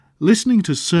Listening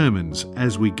to sermons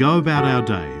as we go about our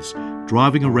days,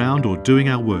 driving around or doing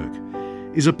our work,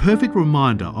 is a perfect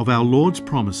reminder of our Lord's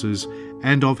promises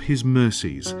and of His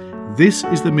mercies. This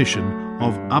is the mission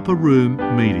of Upper Room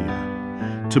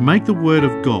Media, to make the Word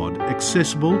of God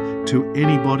accessible to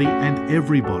anybody and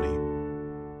everybody.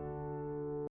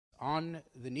 On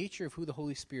the nature of who the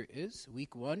Holy Spirit is,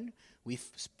 week one,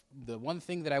 the one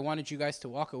thing that I wanted you guys to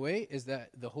walk away is that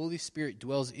the Holy Spirit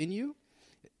dwells in you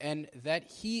and that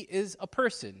He is a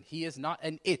person. He is not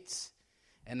an it.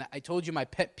 And I told you my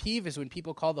pet peeve is when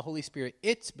people call the Holy Spirit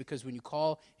it, because when you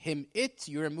call Him it,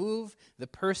 you remove the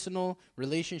personal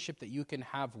relationship that you can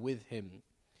have with Him.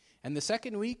 And the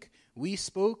second week, we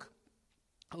spoke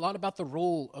a lot about the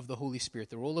role of the Holy Spirit.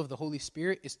 The role of the Holy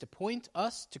Spirit is to point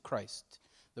us to Christ.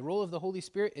 The role of the Holy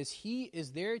Spirit is He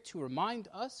is there to remind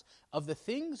us of the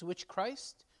things which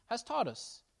Christ has taught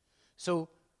us. So,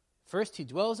 first, He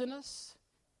dwells in us,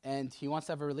 and He wants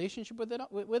to have a relationship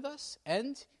with us,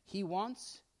 and He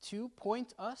wants to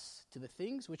point us to the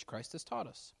things which Christ has taught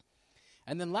us.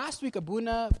 And then last week,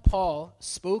 Abuna Paul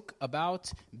spoke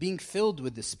about being filled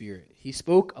with the Spirit. He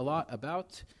spoke a lot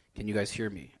about, can you guys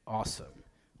hear me? Awesome.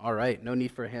 All right, no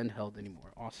need for a handheld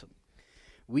anymore. Awesome.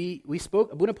 We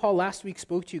spoke, Abuna Paul last week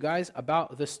spoke to you guys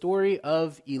about the story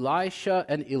of Elisha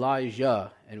and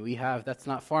Elijah. And we have, that's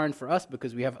not foreign for us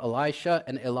because we have Elisha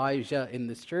and Elijah in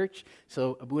this church.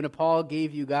 So Abuna Paul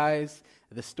gave you guys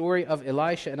the story of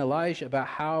Elisha and Elijah about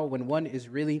how when one is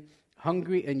really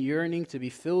hungry and yearning to be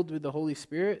filled with the Holy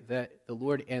Spirit, that the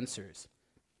Lord answers.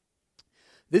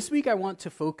 This week I want to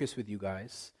focus with you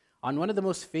guys on one of the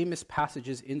most famous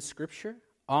passages in Scripture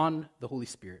on the Holy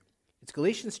Spirit. It's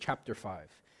Galatians chapter 5.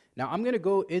 Now, I'm going to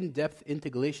go in depth into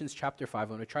Galatians chapter 5. I'm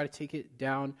going to try to take it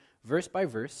down verse by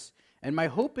verse. And my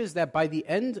hope is that by the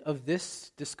end of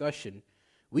this discussion,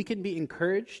 we can be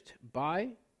encouraged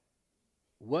by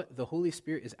what the Holy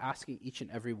Spirit is asking each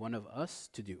and every one of us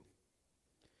to do.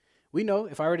 We know,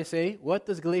 if I were to say, what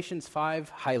does Galatians 5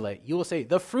 highlight? You will say,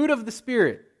 the fruit of the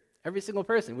Spirit. Every single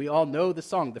person. We all know the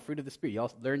song, the fruit of the Spirit. You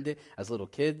all learned it as little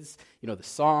kids. You know the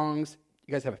songs.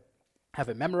 You guys have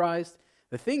it memorized.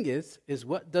 The thing is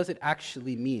what does it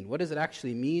actually mean? What does it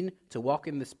actually mean to walk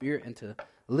in the Spirit and to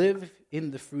live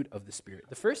in the fruit of the Spirit?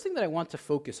 The first thing that I want to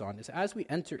focus on is as we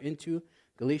enter into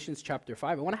Galatians chapter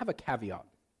 5, I want to have a caveat.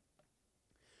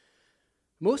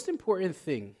 Most important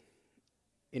thing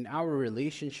in our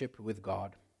relationship with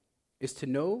God is to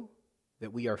know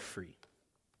that we are free.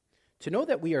 To know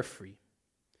that we are free.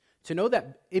 To know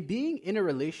that being in a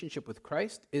relationship with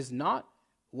Christ is not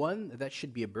one that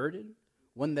should be a burden,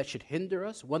 one that should hinder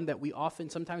us, one that we often,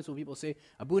 sometimes when people say,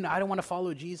 Abuna, I don't want to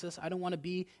follow Jesus, I don't want to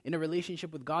be in a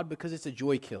relationship with God because it's a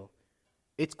joy kill.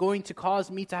 It's going to cause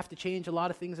me to have to change a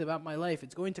lot of things about my life.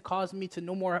 It's going to cause me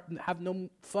to have no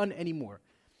fun anymore.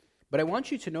 But I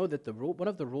want you to know that one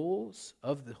of the roles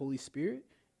of the Holy Spirit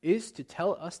is to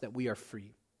tell us that we are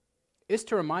free, is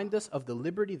to remind us of the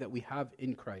liberty that we have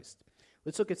in Christ.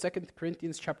 Let's look at 2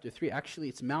 Corinthians chapter 3. Actually,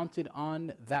 it's mounted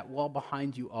on that wall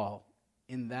behind you all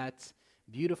in that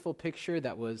beautiful picture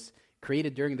that was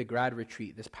created during the grad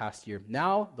retreat this past year.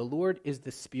 Now, the Lord is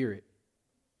the Spirit.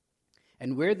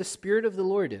 And where the Spirit of the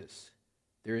Lord is,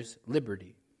 there's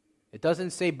liberty. It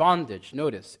doesn't say bondage.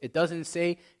 Notice, it doesn't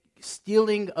say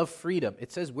stealing of freedom.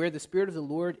 It says where the Spirit of the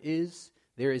Lord is,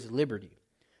 there is liberty.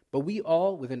 But we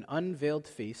all, with an unveiled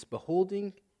face,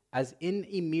 beholding as in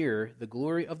a mirror the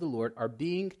glory of the Lord, are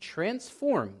being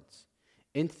transformed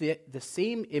into the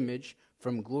same image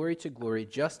from glory to glory,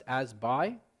 just as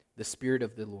by the Spirit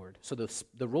of the Lord. So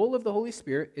the role of the Holy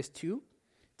Spirit is to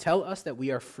tell us that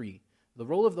we are free. The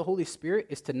role of the Holy Spirit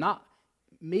is to not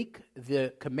make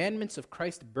the commandments of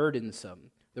Christ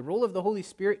burdensome. The role of the Holy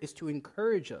Spirit is to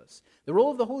encourage us. The role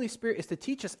of the Holy Spirit is to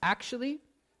teach us actually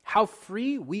how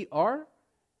free we are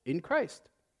in Christ.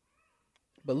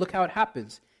 But look how it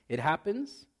happens. It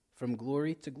happens from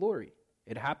glory to glory.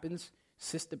 It happens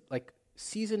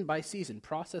season by season,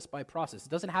 process by process. It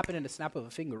doesn't happen in a snap of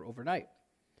a finger overnight.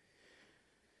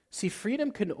 See,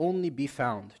 freedom can only be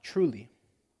found, truly,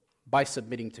 by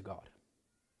submitting to God.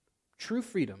 True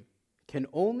freedom can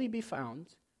only be found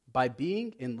by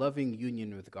being in loving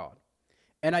union with God.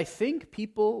 And I think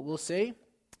people will say,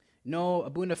 no,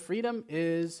 Abuna, freedom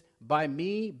is by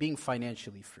me being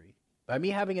financially free. By me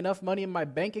having enough money in my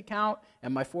bank account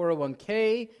and my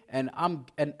 401k, and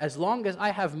as long as I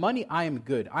have money, I am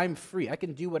good. I'm free. I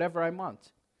can do whatever I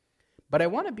want. But I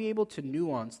want to be able to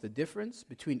nuance the difference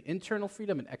between internal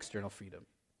freedom and external freedom.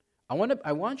 I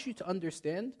want you to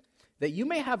understand that you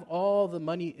may have all the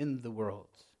money in the world.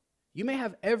 You may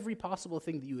have every possible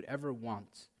thing that you would ever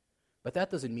want, but that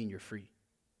doesn't mean you're free.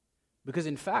 Because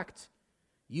in fact,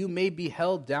 you may be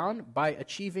held down by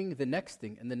achieving the next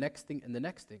thing and the next thing and the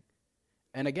next thing.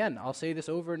 And again, I'll say this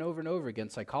over and over and over again.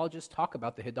 Psychologists talk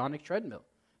about the hedonic treadmill.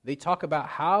 They talk about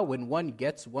how when one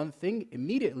gets one thing,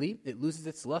 immediately it loses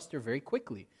its luster very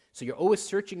quickly. So you're always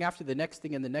searching after the next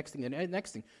thing and the next thing and the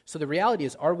next thing. So the reality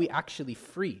is, are we actually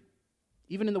free?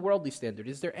 Even in the worldly standard,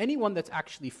 is there anyone that's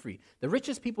actually free? The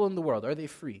richest people in the world, are they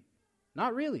free?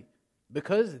 Not really,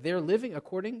 because they're living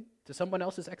according to someone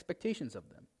else's expectations of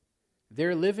them.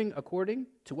 They're living according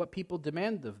to what people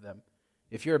demand of them.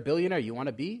 If you're a billionaire, you want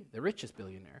to be the richest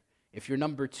billionaire. If you're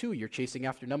number 2, you're chasing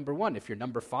after number 1. If you're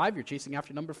number 5, you're chasing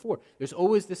after number 4. There's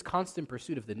always this constant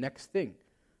pursuit of the next thing.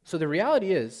 So the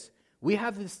reality is, we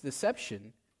have this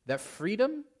deception that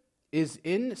freedom is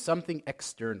in something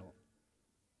external.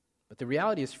 But the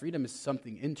reality is, freedom is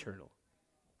something internal.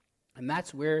 And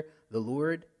that's where the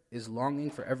Lord is longing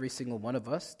for every single one of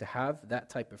us to have that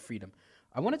type of freedom.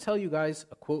 I want to tell you guys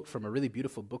a quote from a really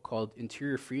beautiful book called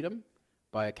Interior Freedom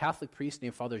by a Catholic priest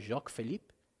named Father Jacques Philippe.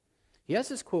 He has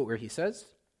this quote where he says,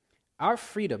 "Our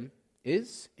freedom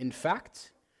is, in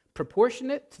fact,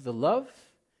 proportionate to the love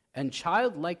and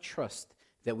childlike trust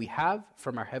that we have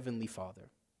from our Heavenly Father."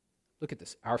 Look at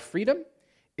this. Our freedom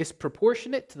is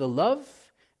proportionate to the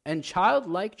love and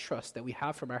childlike trust that we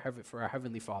have from our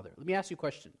Heavenly Father. Let me ask you a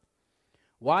question.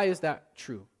 Why is that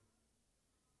true?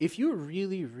 If you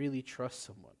really, really trust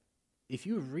someone, if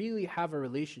you really have a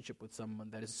relationship with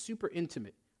someone that is super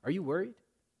intimate, are you worried?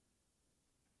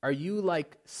 Are you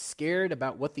scared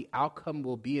about what the outcome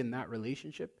will be in that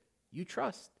relationship? You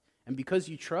trust. And because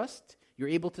you trust, you're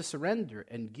able to surrender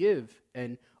and give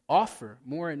and offer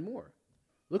more and more.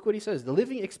 Look what he says. The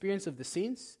living experience of the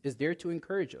saints is there to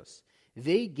encourage us.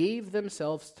 They gave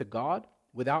themselves to God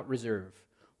without reserve,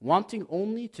 wanting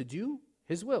only to do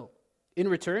his will. In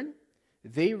return,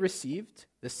 they received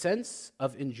the sense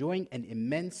of enjoying an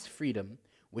immense freedom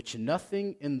which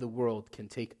nothing in the world can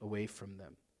take away from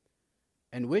them,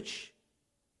 and which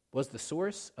was the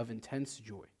source of intense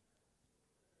joy.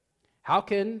 How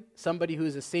can somebody who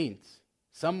is a saint,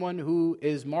 someone who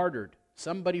is martyred,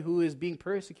 somebody who is being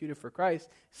persecuted for Christ,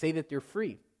 say that they're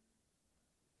free?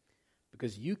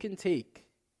 Because you can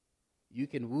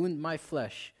wound my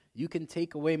flesh, you can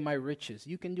take away my riches,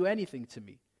 you can do anything to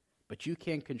me, but you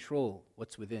can't control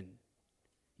what's within.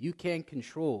 You can't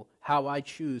control how I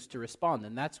choose to respond.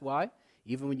 And that's why,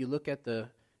 even when you look at the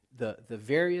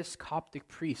various Coptic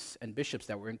priests and bishops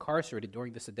that were incarcerated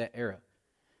during the Sadet era,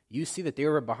 you see that they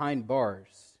were behind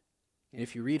bars. And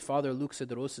if you read Father Luc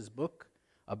Cederos's book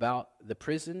about the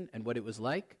prison and what it was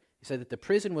like, he said that the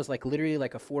prison was literally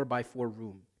like a 4x4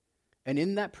 room. And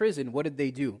in that prison, what did they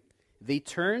do? They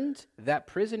turned that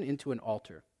prison into an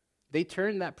altar. They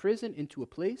turned that prison into a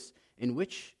place in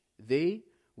which they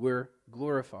were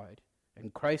glorified,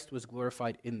 and Christ was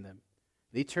glorified in them.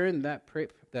 They turned that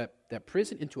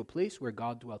prison into a place where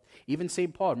God dwelt. Even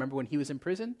St. Paul, remember when he was in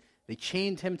prison? They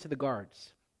chained him to the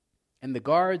guards. And the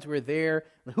guards were there.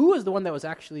 Who was the one that was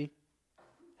actually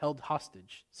held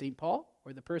hostage? St. Paul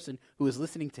or the person who was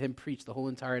listening to him preach the whole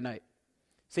entire night?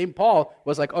 St. Paul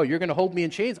was like, oh, you're going to hold me in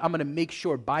chains? I'm going to make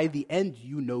sure by the end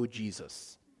you know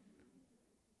Jesus.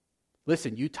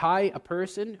 Listen, you tie a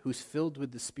person who's filled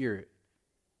with the Spirit,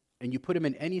 and you put him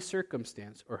in any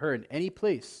circumstance or her in any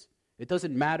place, it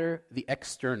doesn't matter the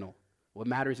external. What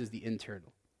matters is the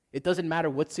internal. It doesn't matter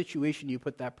what situation you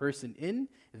put that person in,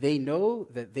 they know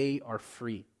that they are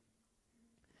free.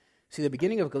 See, the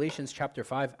beginning of Galatians chapter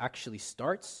 5 actually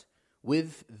starts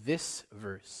with this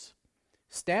verse.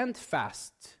 Stand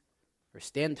fast, or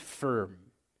stand firm,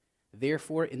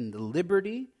 therefore in the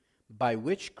liberty by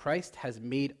which Christ has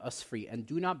made us free, and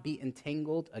do not be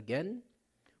entangled again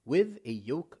with a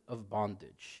yoke of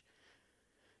bondage.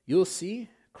 You'll see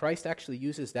Christ actually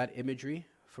uses that imagery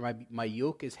for my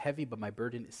yoke is heavy, but my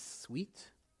burden is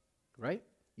sweet, right?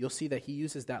 You'll see that he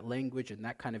uses that language and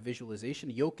that kind of visualization.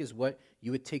 Yoke is what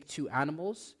you would take two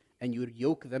animals and you would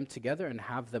yoke them together and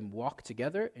have them walk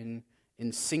together in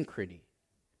synchrony,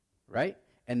 right?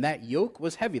 And that yoke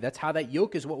was heavy. That's how that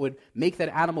yoke is what would make that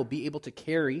animal be able to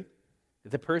carry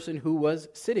the person who was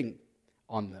sitting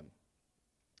on them.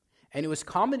 And it was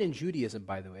common in Judaism,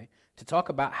 by the way, to talk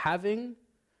about having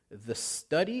the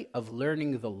study of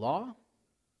learning the law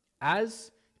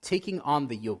as taking on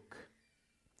the yoke.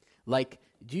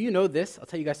 Do you know this? I'll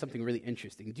tell you guys something really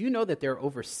interesting. Do you know that there are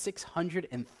over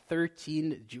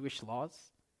 613 Jewish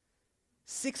laws?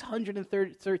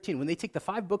 613. When they take the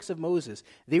 5 books of Moses,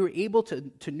 they were able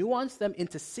to nuance them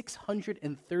into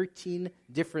 613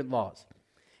 different laws.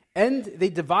 And they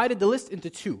divided the list into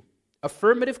 2,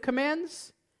 affirmative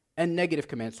commands and negative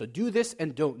commands. So do this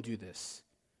and don't do this.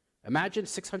 Imagine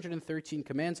 613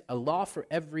 commands, a law for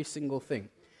every single thing.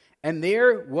 And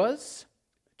there was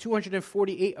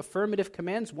 248 affirmative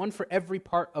commands, one for every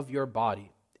part of your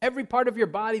body. Every part of your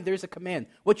body, there's a command.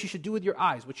 What you should do with your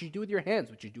eyes, what you should do with your hands,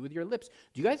 what you do with your lips.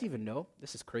 Do you guys even know?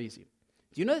 This is crazy.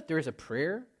 Do you know that there is a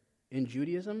prayer in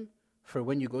Judaism for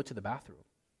when you go to the bathroom?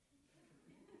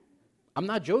 I'm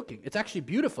not joking. It's actually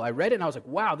beautiful. I read it and I was like,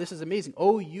 wow, this is amazing.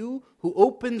 Oh, you who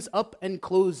opens up and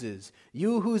closes.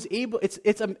 You who's able, it's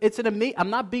an amazing, I'm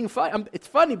not being funny. It's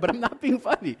funny, but I'm not being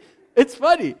funny. It's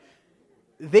funny.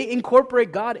 They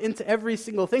incorporate God into every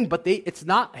single thing, but it's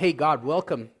not, hey, God,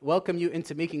 welcome you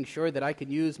into making sure that I can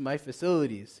use my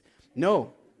facilities.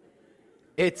 No.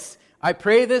 It's, I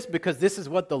pray this because this is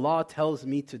what the law tells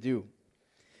me to do.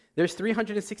 There's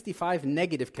 365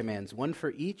 negative commands, one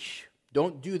for each.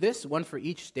 Don't do this, one for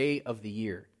each day of the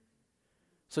year.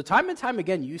 So time and time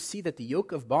again, you see that the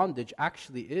yoke of bondage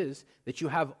actually is that you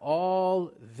have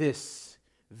all this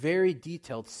very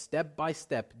detailed, step by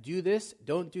step. Do this,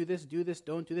 don't do this, do this,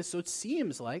 don't do this. So it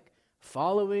seems like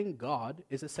following God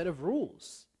is a set of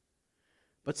rules.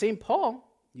 But St. Paul,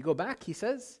 you go back, he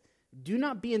says, do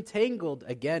not be entangled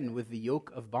again with the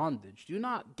yoke of bondage. Do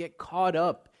not get caught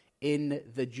up in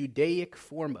the Judaic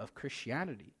form of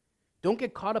Christianity. Don't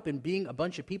get caught up in being a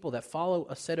bunch of people that follow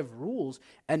a set of rules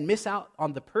and miss out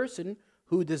on the person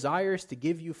who desires to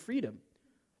give you freedom.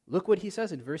 Look what he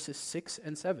says in verses 6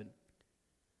 and 7.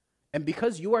 And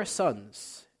because you are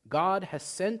sons, God has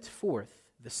sent forth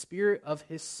the Spirit of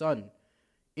His Son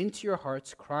into your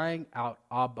hearts, crying out,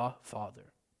 Abba,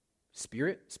 Father.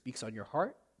 Spirit speaks on your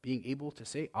heart, being able to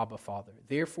say, Abba, Father.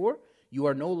 Therefore, you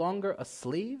are no longer a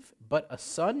slave, but a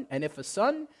son, and if a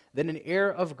son, then an heir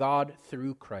of God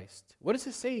through Christ. What is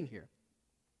it saying here?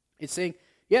 It's saying,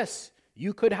 yes,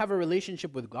 you could have a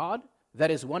relationship with God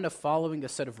that is one of following a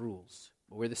set of rules.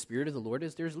 But where the Spirit of the Lord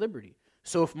is, there's liberty.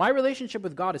 So if my relationship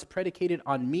with God is predicated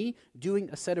on me doing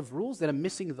a set of rules, then I'm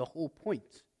missing the whole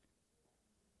point.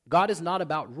 God is not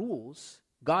about rules.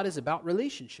 God is about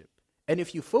relationship. And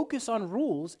if you focus on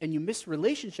rules and you miss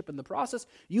relationship in the process,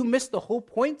 you miss the whole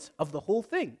point of the whole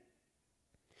thing.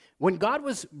 When God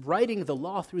was writing the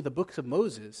law through the books of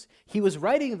Moses, He was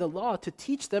writing the law to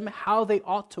teach them how they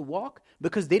ought to walk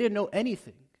because they didn't know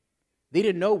anything. They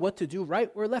didn't know what to do right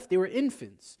or left. They were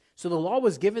infants. So the law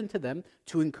was given to them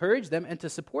to encourage them and to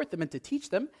support them and to teach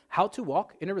them how to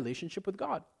walk in a relationship with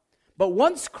God. But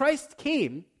once Christ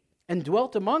came and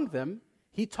dwelt among them,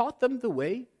 He taught them the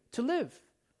way to live.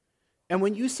 And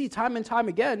when you see time and time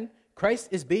again, Christ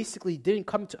is basically didn't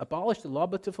come to abolish the law,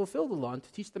 but to fulfill the law and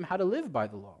to teach them how to live by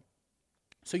the law.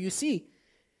 So you see,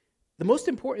 the most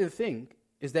important thing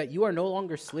is that you are no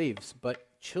longer slaves, but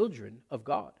children of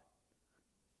God.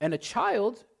 And a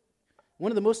child,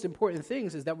 one of the most important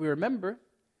things is that we remember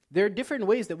there are different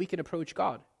ways that we can approach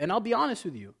God. And I'll be honest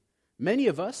with you, many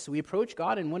of us, we approach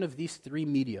God in one of these three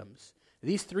mediums.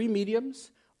 These three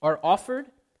mediums are offered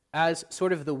as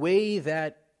sort of the way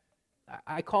that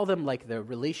I call them like the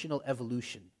relational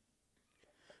evolution.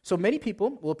 So many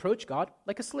people will approach God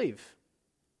like a slave.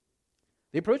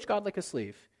 They approach God like a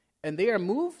slave, and they are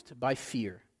moved by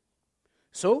fear.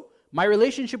 So my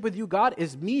relationship with you, God,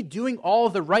 is me doing all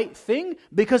the right thing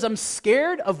because I'm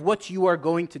scared of what you are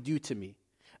going to do to me.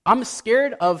 I'm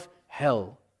scared of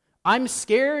hell. I'm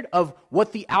scared of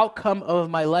what the outcome of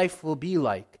my life will be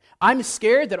like. I'm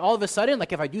scared that all of a sudden,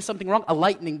 like if I do something wrong, a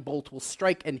lightning bolt will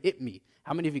strike and hit me.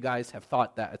 How many of you guys have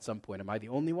thought that at some point? Am I the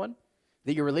only one?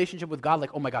 That your relationship with God,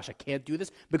 like, oh my gosh, I can't do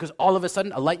this because all of a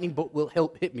sudden a lightning bolt will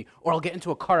hit me or I'll get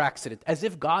into a car accident. As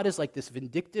if God is like this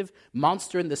vindictive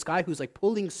monster in the sky who's like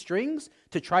pulling strings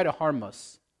to try to harm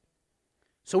us.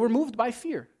 So we're moved by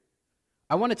fear.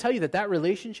 I want to tell you that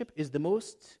relationship is the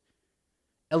most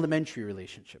elementary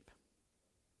relationship.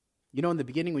 You know, in the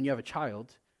beginning when you have a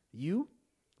child, you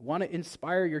want to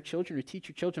inspire your children or teach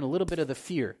your children a little bit of the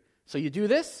fear. So you do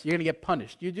this, you're going to get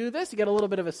punished. You do this, you get a little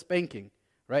bit of a spanking,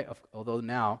 right? Although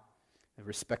now,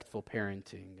 respectful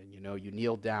parenting, and you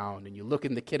kneel down and you look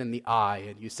in the kid in the eye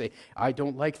and you say, I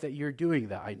don't like that you're doing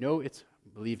that. I know it's,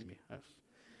 believe me,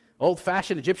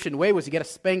 old-fashioned Egyptian way was you get a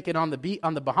spanking on the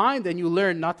behind and you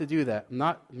learn not to do that.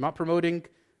 I'm not promoting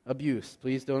abuse.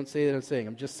 Please don't say that I'm saying.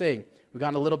 I'm just saying we've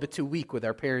gotten a little bit too weak with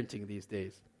our parenting these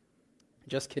days.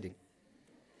 Just kidding.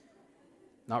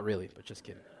 Not really, but just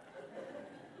kidding.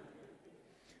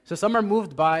 So some are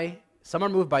moved by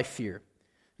fear.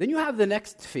 Then you have the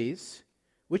next phase,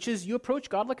 which is you approach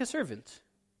God like a servant.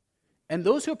 And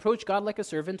those who approach God like a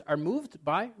servant are moved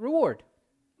by reward.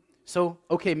 So,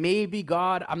 okay, maybe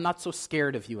God, I'm not so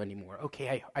scared of you anymore.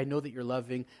 Okay, I know that you're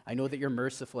loving. I know that you're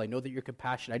merciful. I know that you're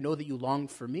compassionate. I know that you long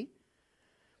for me.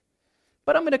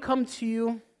 But I'm going to come to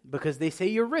you Because they say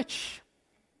you're rich.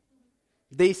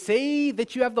 They say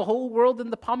that you have the whole world in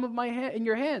the palm of in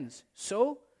your hands.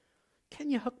 So, can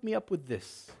you hook me up with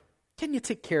this? Can you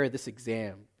take care of this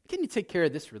exam? Can you take care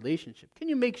of this relationship? Can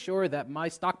you make sure that my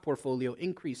stock portfolio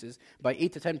increases by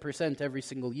 8 to 10% every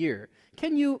single year?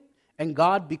 Can you? And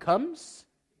God becomes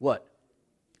what?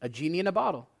 A genie in a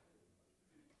bottle.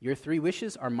 Your 3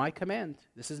 wishes are my command.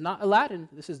 This is not Aladdin.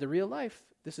 This is the real life.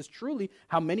 This is truly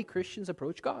how many Christians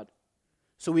approach God.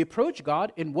 So we approach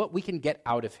God in what we can get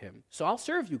out of him. So I'll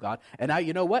serve you, God. And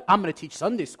you know what? I'm going to teach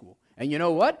Sunday school. And you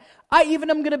know what? I even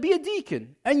am going to be a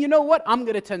deacon. And you know what? I'm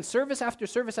going to attend service after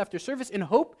service after service in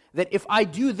hope that if I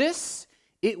do this,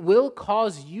 it will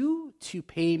cause you to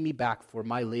pay me back for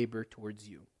my labor towards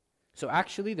you. So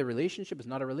actually, the relationship is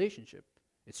not a relationship.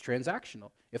 It's transactional.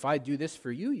 If I do this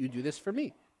for you, you do this for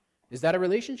me. Is that a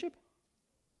relationship?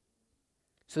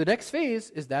 So the next phase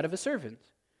is that of a servant.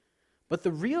 But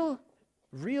the real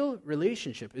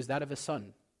relationship is that of a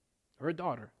son or a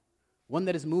daughter, one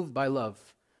that is moved by love.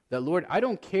 That, Lord, I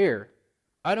don't care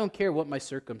what my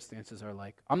circumstances are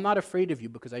like. I'm not afraid of you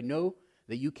because I know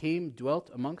that you came, dwelt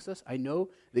amongst us. I know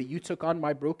that you took on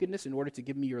my brokenness in order to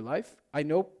give me your life. I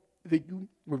know that you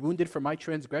were wounded for my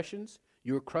transgressions.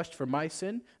 You were crushed for my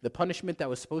sin. The punishment that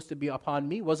was supposed to be upon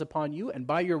me was upon you, and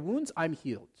by your wounds I'm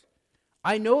healed.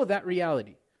 I know that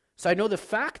reality. So I know the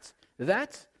fact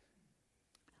that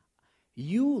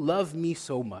you love me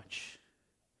so much.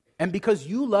 And because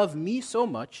you love me so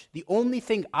much, the only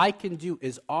thing I can do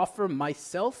is offer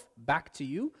myself back to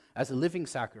you as a living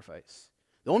sacrifice.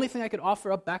 The only thing I can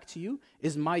offer up back to you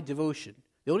is my devotion.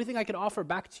 The only thing I can offer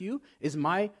back to you is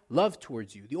my love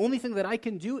towards you. The only thing that I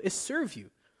can do is serve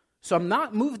you. So I'm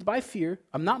not moved by fear.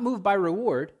 I'm not moved by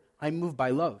reward. I'm moved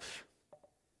by love.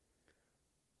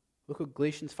 Look what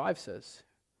Galatians 5 says,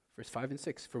 verse 5 and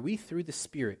 6. For we through the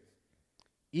Spirit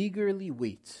eagerly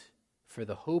wait for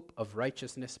the hope of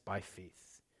righteousness by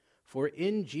faith. For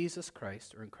in Jesus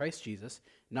Christ, or in Christ Jesus,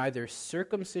 neither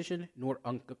circumcision nor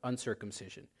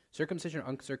uncircumcision. Circumcision or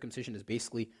uncircumcision is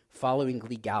basically following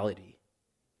legality.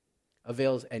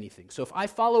 Avails anything. So if I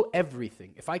follow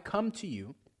everything, if I come to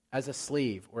you as a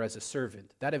slave or as a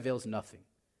servant, that avails nothing.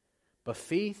 But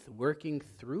faith working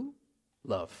through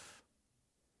love.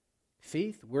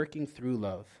 Faith working through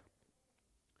love.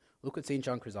 Look what St.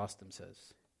 John Chrysostom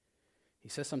says. He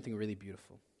says something really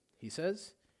beautiful. He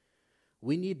says,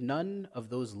 we need none of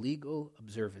those legal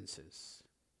observances.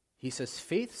 He says,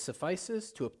 faith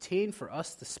suffices to obtain for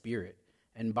us the Spirit,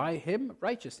 and by him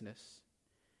righteousness,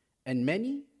 and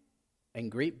many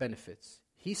and great benefits.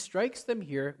 He strikes them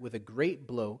here with a great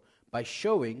blow by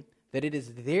showing that it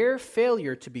is their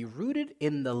failure to be rooted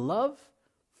in the love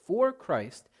for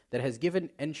Christ that has given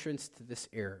entrance to this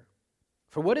error.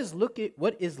 For what is looking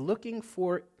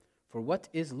for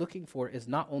is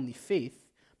not only faith,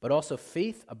 but also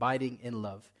faith abiding in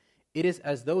love. It is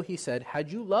as though he said,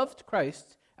 had you loved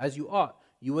Christ as you ought,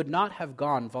 you would not have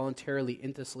gone voluntarily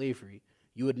into slavery.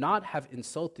 You would not have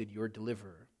insulted your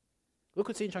deliverer. Look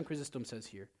what St. John Chrysostom says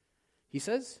here. He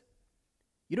says,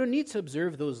 you don't need to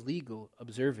observe those legal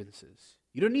observances.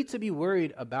 You don't need to be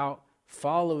worried about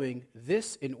following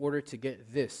this in order to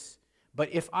get this. But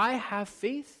if I have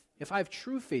faith, if I have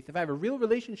true faith, if I have a real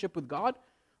relationship with God,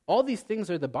 all these things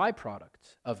are the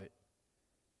byproduct of it.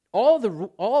 All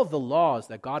of the laws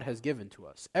that God has given to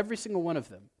us, every single one of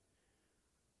them,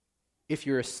 if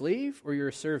you're a slave or you're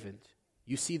a servant,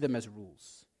 you see them as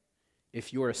rules.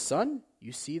 If you're a son,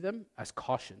 you see them as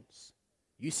cautions.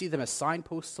 You see them as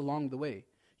signposts along the way.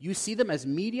 You see them as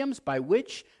mediums by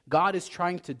which God is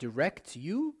trying to direct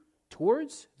you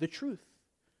towards the truth.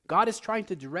 God is trying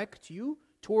to direct you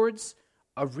towards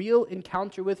a real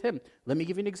encounter with him. Let me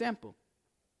give you an example.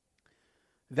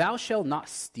 Thou shalt not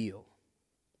steal.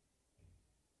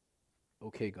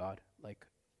 Okay, God,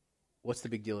 what's the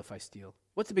big deal if I steal?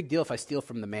 What's the big deal if I steal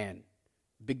from the man?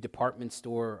 Big department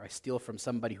store, or I steal from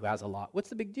somebody who has a lot. What's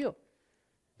the big deal?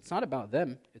 It's not about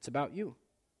them. It's about you.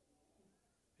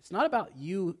 It's not about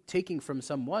you taking from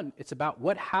someone. It's about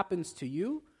what happens to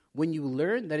you when you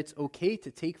learn that it's okay to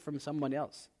take from someone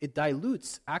else. It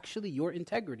dilutes, actually, your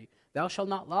integrity. Thou shalt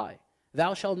not lie.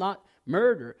 Thou shalt not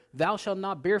murder. Thou shalt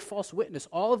not bear false witness.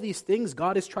 All of these things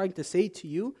God is trying to say to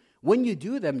you. When you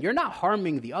do them, you're not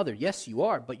harming the other. Yes, you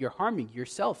are, but you're harming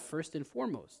yourself first and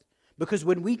foremost. Because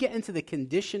when we get into the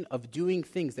condition of doing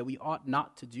things that we ought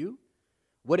not to do,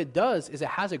 what it does is it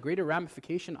has a greater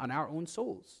ramification on our own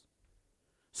souls.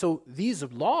 So these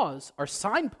laws are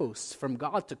signposts from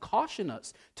God to caution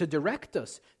us, to direct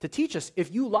us, to teach us.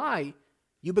 If you lie,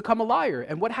 you become a liar.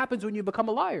 And what happens when you become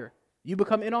a liar? You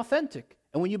become inauthentic.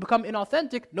 And when you become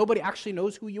inauthentic, nobody actually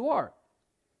knows who you are.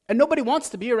 And nobody wants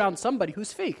to be around somebody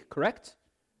who's fake, correct?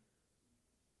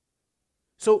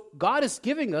 So God is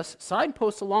giving us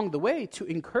signposts along the way to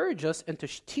encourage us and to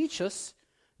teach us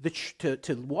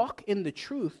to walk in the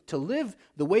truth, to live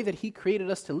the way that he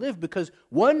created us to live, because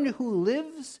one who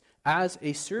lives as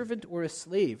a servant or a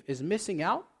slave is missing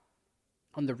out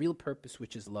on the real purpose,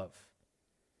 which is love.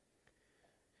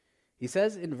 He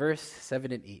says in verse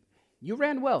 7 and 8, you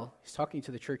ran well. He's talking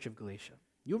to the church of Galatia.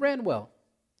 You ran well.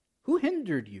 Who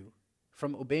hindered you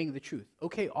from obeying the truth?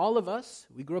 Okay, all of us,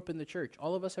 we grew up in the church.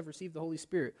 All of us have received the Holy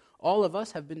Spirit. All of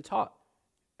us have been taught.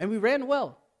 And we ran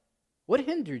well. What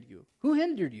hindered you? Who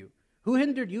hindered you? Who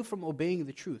hindered you from obeying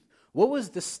the truth? What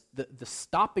was the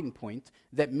stopping point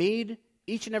that made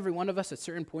each and every one of us at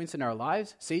certain points in our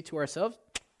lives say to ourselves,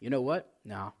 you know what?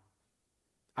 No,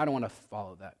 I don't want to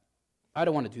follow that. I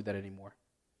don't want to do that anymore.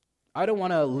 I don't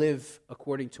want to live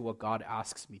according to what God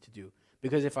asks me to do.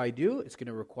 Because if I do, it's going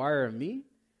to require me,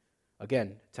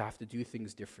 again, to have to do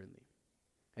things differently.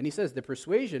 And he says, the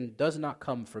persuasion does not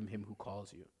come from him who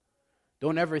calls you.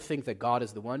 Don't ever think that God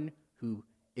is the one who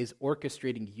is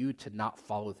orchestrating you to not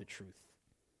follow the truth.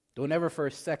 Don't ever for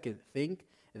a second think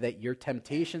that your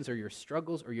temptations or your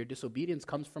struggles or your disobedience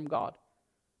comes from God.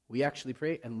 We actually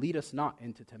pray, and lead us not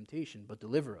into temptation, but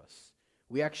deliver us.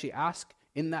 We actually ask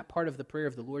in that part of the prayer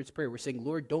of the Lord's Prayer, we're saying,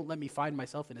 Lord, don't let me find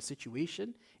myself in a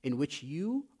situation in which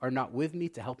you are not with me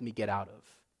to help me get out of.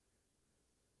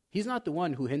 He's not the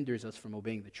one who hinders us from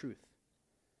obeying the truth.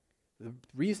 The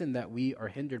reason that we are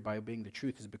hindered by obeying the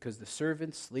truth is because the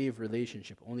servant-slave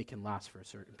relationship only can last for a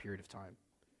certain period of time.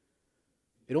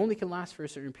 It only can last for a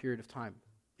certain period of time.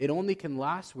 It only can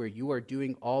last where you are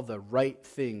doing all the right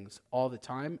things all the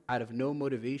time out of no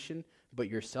motivation but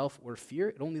yourself or fear.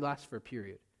 It only lasts for a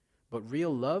period. But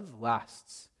real love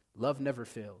lasts. Love never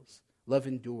fails. Love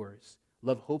endures.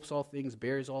 Love hopes all things,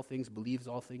 bears all things, believes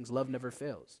all things. Love never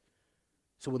fails.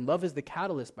 So when love is the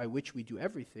catalyst by which we do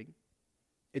everything,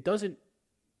 it doesn't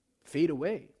fade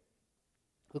away.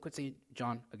 Look what St.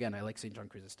 John, again, I like St. John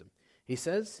Chrysostom. He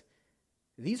says,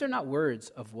 these are not words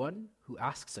of one who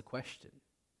asks a question,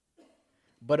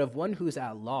 but of one who is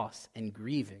at loss and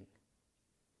grieving.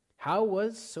 How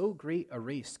was so great a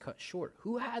race cut short?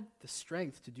 Who had the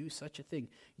strength to do such a thing?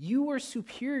 You were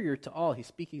superior to all. He's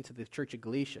speaking to the church of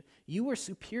Galatia. You were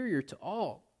superior to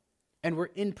all and were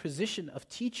in position of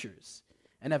teachers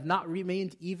and have not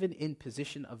remained even in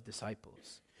position of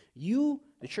disciples. You,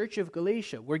 the church of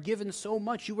Galatia, were given so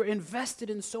much. You were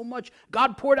invested in so much.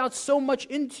 God poured out so much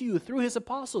into you through his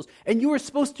apostles, and you were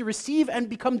supposed to receive and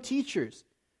become teachers.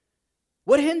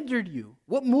 What hindered you?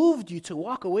 What moved you to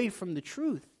walk away from the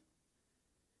truth?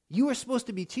 You were supposed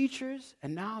to be teachers,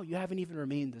 and now you haven't even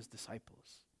remained as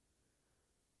disciples.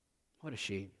 What a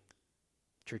shame,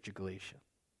 Church of Galatia.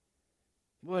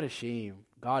 What a shame.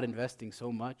 God investing so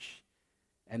much,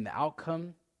 and the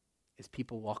outcome is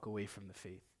people walk away from the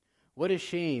faith. What a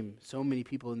shame so many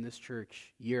people in this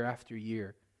church, year after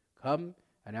year, come,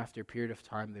 and after a period of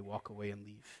time, they walk away and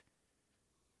leave.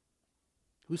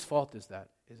 Whose fault is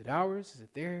that? Is it ours? Is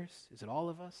it theirs? Is it all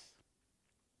of us?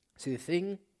 See, the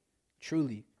thing,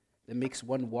 truly, that makes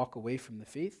one walk away from the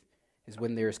faith is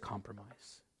when there is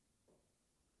compromise.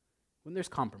 When there's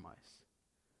compromise.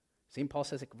 St. Paul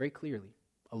says it very clearly.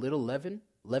 A little leaven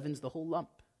leavens the whole lump.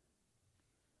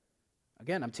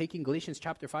 Again, I'm taking Galatians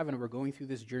chapter 5 and we're going through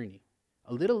this journey.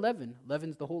 A little leaven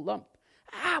leavens the whole lump.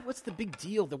 What's the big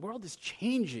deal? The world is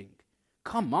changing.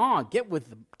 Come on, get with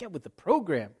the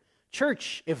program.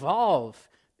 Church, evolve.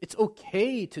 It's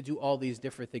okay to do all these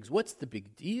different things. What's the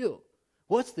big deal?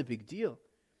 What's the big deal?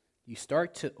 You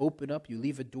start to open up, you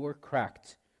leave a door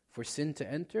cracked for sin to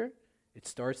enter, it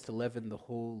starts to leaven the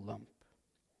whole lump.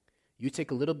 You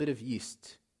take a little bit of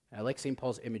yeast, and I like St.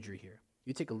 Paul's imagery here.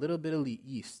 You take a little bit of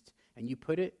yeast, and you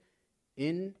put it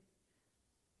in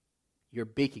your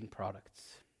baking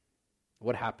products.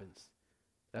 What happens?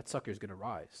 That sucker's going to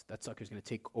rise. That sucker's going to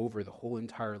take over the whole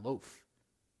entire loaf.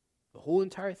 The whole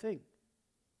entire thing.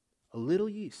 A little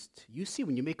yeast. You see,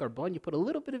 when you make our bun, you put a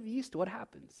little bit of yeast, what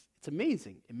happens? It's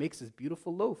amazing. It makes this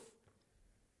beautiful loaf.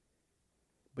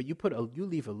 But you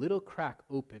leave a little crack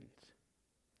opened.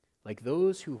 Like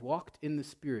those who've walked in the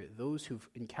Spirit, those who've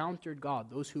encountered God,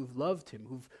 those who've loved him,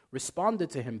 who've responded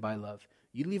to him by love.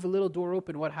 You leave a little door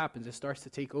open, what happens? It starts to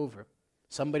take over.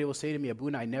 Somebody will say to me,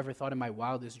 Abuna, I never thought in my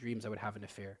wildest dreams I would have an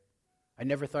affair. I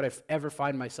never thought I'd ever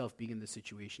find myself being in this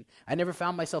situation. I never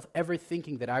found myself ever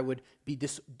thinking that I would be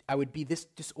this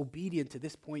disobedient to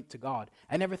this point to God.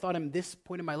 I never thought in this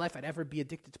point in my life I'd ever be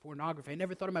addicted to pornography. I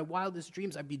never thought in my wildest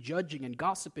dreams I'd be judging and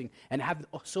gossiping and have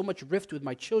so much rift with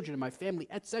my children and my family,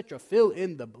 etc. Fill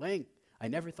in the blank. I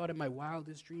never thought in my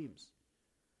wildest dreams.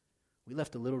 we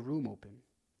left a little room open.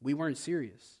 We weren't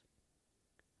serious.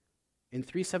 In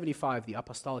 375, the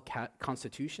Apostolic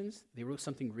Constitutions, they wrote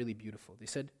something really beautiful. They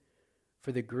said,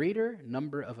 "For the greater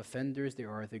number of offenders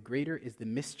there are, the greater is the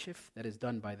mischief that is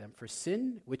done by them. For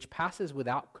sin, which passes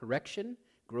without correction,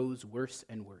 grows worse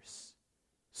and worse."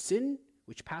 Sin,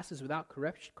 which passes without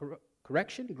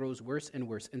correction, grows worse and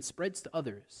worse and spreads to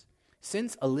others,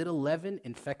 since a little leaven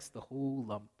infects the whole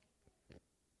lump.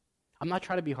 I'm not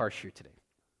trying to be harsh here today.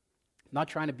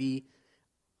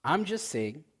 I'm just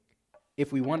saying,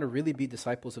 if we want to really be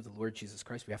disciples of the Lord Jesus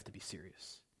Christ, we have to be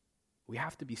serious. We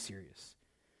have to be serious.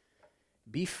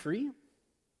 Be free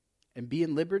and be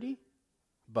in liberty,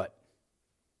 but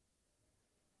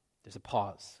there's a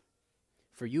pause.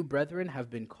 "For you, brethren, have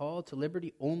been called to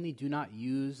liberty, only do not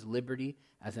use liberty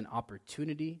as an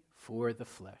opportunity for the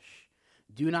flesh."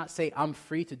 Do not say, "I'm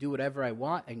free to do whatever I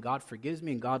want, and God forgives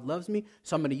me, and God loves me,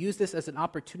 so I'm going to use this as an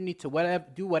opportunity to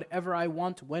do whatever I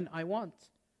want when I want."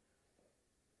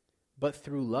 But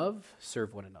through love,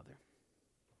 serve one another.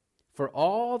 For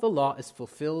all the law is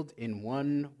fulfilled in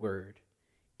one word.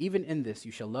 Even in this,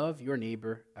 you shall love your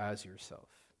neighbor as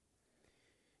yourself.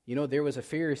 You know, there was a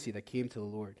Pharisee that came to the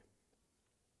Lord,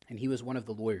 and he was one of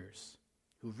the lawyers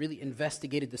who really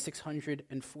investigated the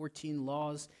 614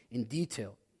 laws in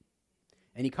detail.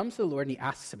 And he comes to the Lord and he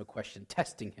asks him a question,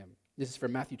 testing him. This is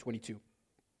from Matthew 22.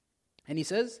 And he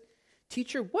says,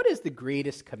 "Teacher, what is the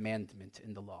greatest commandment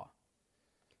in the law?"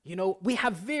 You know, we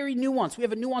have very nuance. We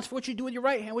have a nuance for what you do with your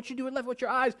right hand, what you do with left, with your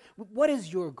eyes. What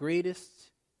is your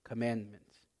greatest commandment?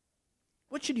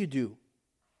 What should you do?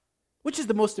 Which is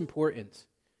the most important?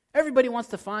 Everybody wants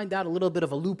to find out a little bit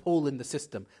of a loophole in the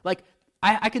system. Like,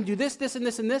 I can do this, this, and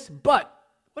this, and this, but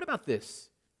what about this?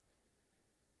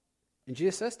 And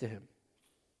Jesus says to him,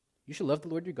 "You should love the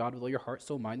Lord your God with all your heart,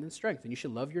 soul, mind, and strength, and you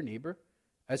should love your neighbor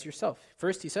as yourself."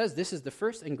 First, he says, this is the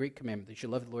first and great commandment, that you should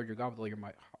love the Lord your God with all your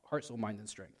heart, soul, mind, and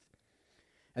strength.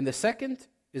 And the second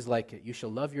is like it. You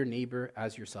shall love your neighbor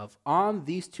as yourself. On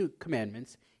these two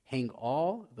commandments hang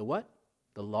all the what?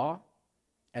 The law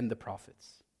and the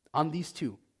prophets. On these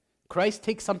two. Christ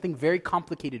takes something very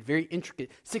complicated, very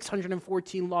intricate,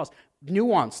 614 laws,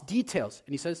 nuance, details,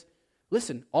 and he says,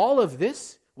 listen, all of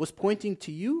this was pointing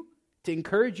to you to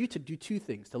encourage you to do two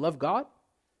things, to love God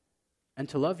and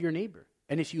to love your neighbor.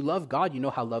 And if you love God, you know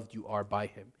how loved you are by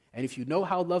him. And if you know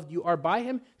how loved you are by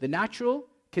him, the natural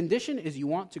condition is you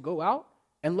want to go out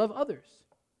and love others.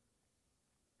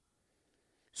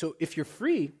 So if you're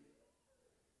free,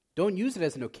 don't use it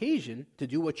as an occasion to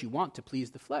do what you want to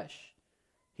please the flesh.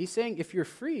 He's saying if you're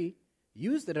free,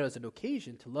 use it as an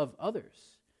occasion to love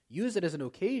others. Use it as an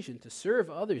occasion to serve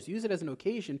others. Use it as an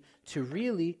occasion to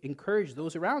really encourage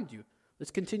those around you. Let's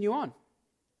continue on.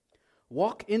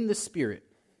 Walk in the Spirit.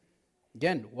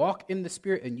 Again, walk in the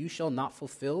Spirit, and you shall not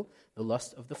fulfill the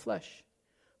lust of the flesh.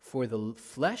 For the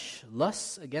flesh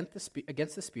lusts against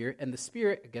the Spirit, and the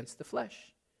Spirit against the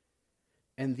flesh.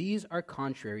 And these are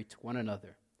contrary to one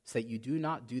another, so that you do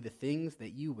not do the things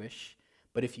that you wish.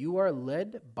 But if you are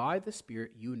led by the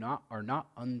Spirit, you are not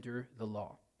under the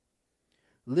law.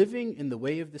 Living in the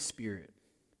way of the Spirit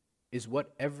is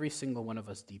what every single one of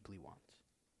us deeply want.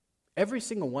 Every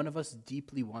single one of us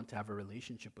deeply want to have a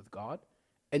relationship with God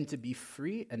and to be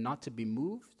free and not to be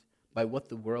moved by what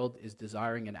the world is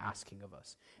desiring and asking of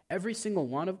us. Every single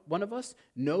one of us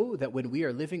know that when we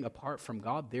are living apart from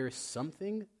God, there is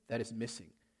something that is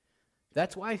missing.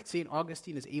 That's why St.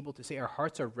 Augustine is able to say, our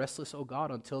hearts are restless, O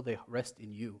God, until they rest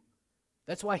in you.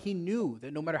 That's why he knew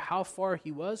that no matter how far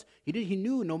he was, he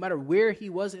knew no matter where he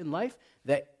was in life,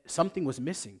 that something was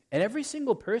missing. And every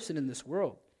single person in this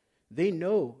world, they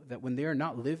know that when they are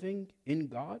not living in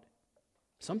God,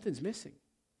 something's missing.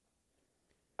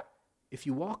 If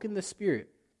you walk in the Spirit,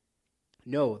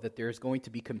 know that there's going to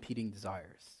be competing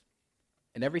desires.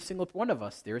 And every single one of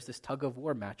us, there is this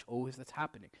tug-of-war match always that's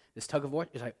happening. This tug-of-war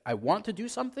is I want to do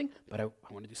something, but I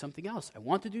want to do something else. I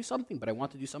want to do something, but I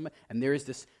want to do something. And there is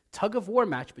this tug-of-war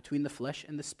match between the flesh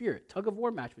and the Spirit.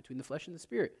 Tug-of-war match between the flesh and the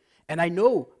Spirit. And I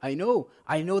know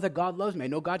that God loves me. I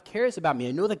know God cares about me.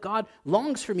 I know that God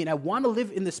longs for me, and I want to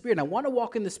live in the Spirit, and I want to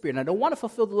walk in the Spirit, and I don't want to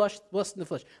fulfill the lust in the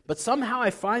flesh. But somehow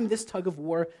I find this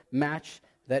tug-of-war match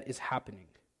that is happening.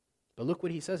 But look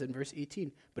what he says in verse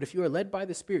 18. But if you are led by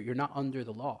the Spirit, you're not under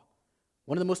the law.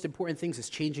 One of the most important things is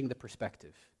changing the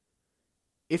perspective.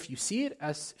 If you see it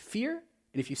as fear,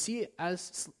 and if you see it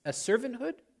as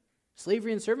servanthood,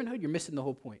 slavery and servanthood, you're missing the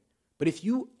whole point. But if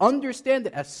you understand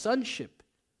it as sonship,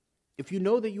 if you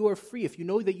know that you are free, if you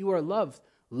know that you are loved,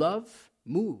 love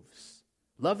moves.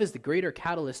 Love is the greater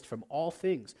catalyst from all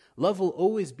things. Love will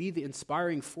always be the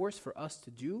inspiring force for us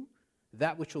to do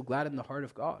that which will gladden the heart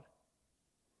of God.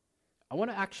 I want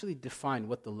to actually define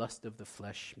what the lust of the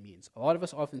flesh means. A lot of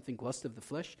us often think lust of the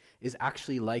flesh is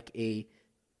actually like a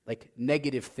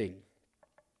negative thing.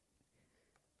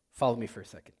 Follow me for a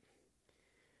second.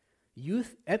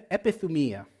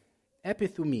 Epithumia.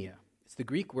 It's the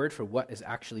Greek word for what is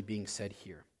actually being said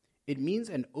here. It means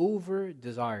an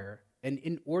over-desire, an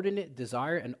inordinate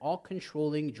desire, an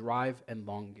all-controlling drive and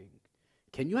longing.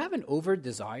 Can you have an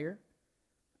over-desire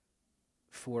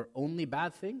for only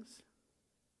bad things?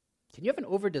 Can you have an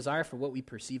over-desire for what we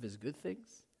perceive as good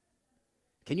things?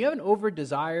 Can you have an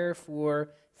over-desire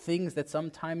for things that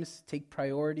sometimes take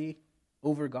priority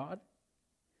over God?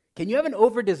 Can you have an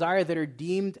over-desire that are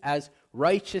deemed as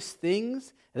righteous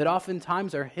things that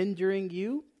oftentimes are hindering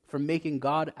you from making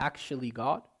God actually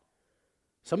God?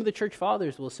 Some of the church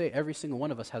fathers will say every single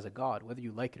one of us has a God, whether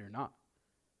you like it or not.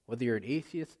 Whether you're an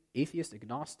atheist,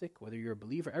 agnostic, whether you're a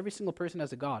believer, every single person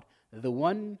has a God. The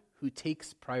one who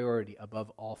takes priority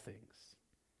above all things.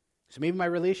 So maybe my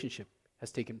relationship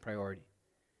has taken priority.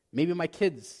 Maybe my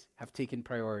kids have taken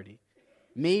priority.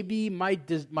 Maybe my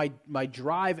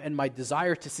drive and my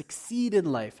desire to succeed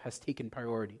in life has taken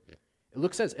priority. It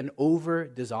looks as an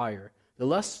over-desire. The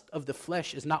lust of the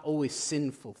flesh is not always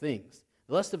sinful things.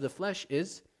 The lust of the flesh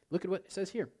is, look at what it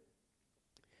says here.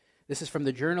 This is from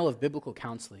the Journal of Biblical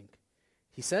Counseling.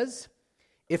 He says,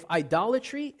 if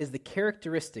idolatry is the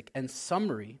characteristic and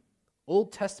summary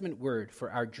Old Testament word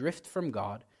for our drift from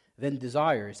God, then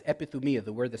desires, epithumia,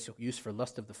 the word that's used for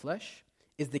lust of the flesh,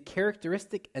 is the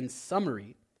characteristic and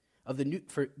summary of the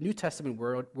New Testament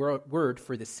word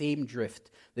for the same drift.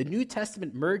 The New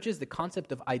Testament merges the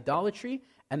concept of idolatry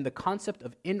and the concept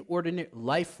of inordinate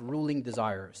life-ruling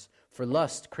desires for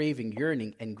lust, craving,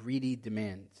 yearning, and greedy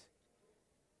demands.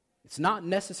 It's not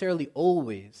necessarily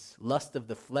always lust of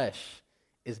the flesh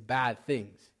is bad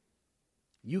things.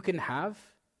 You can have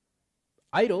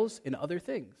idols in other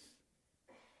things,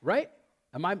 right?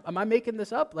 Am I making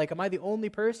this up? Like, am I the only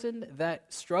person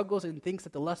that struggles and thinks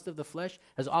that the lust of the flesh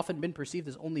has often been perceived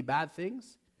as only bad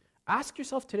things? Ask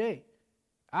yourself today.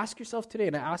 Ask yourself today,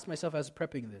 and I asked myself as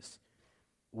prepping this,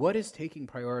 what is taking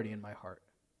priority in my heart?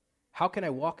 How can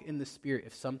I walk in the Spirit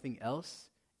if something else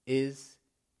is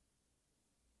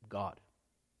God?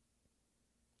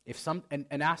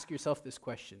 And ask yourself this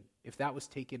question, if that was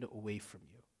taken away from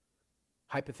you,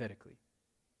 hypothetically,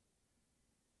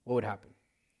 what would happen?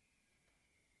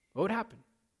 What would happen?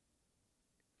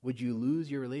 Would you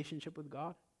lose your relationship with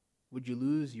God? Would you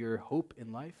lose your hope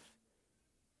in life?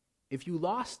 If you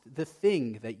lost the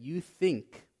thing that you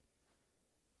think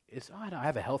is, I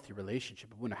have a healthy relationship,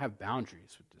 but when I have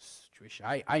boundaries with this situation,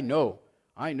 I know.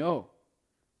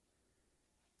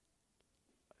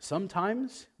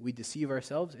 Sometimes we deceive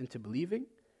ourselves into believing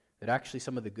that actually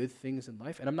some of the good things in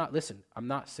life, and I'm not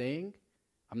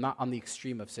on the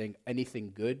extreme of saying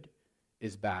anything good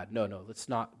is bad. No, let's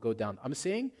not go down. I'm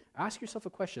saying, ask yourself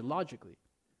a question logically.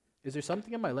 Is there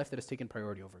something in my life that has taken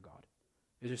priority over God?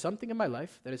 Is there something in my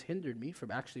life that has hindered me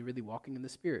from actually really walking in the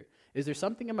Spirit? Is there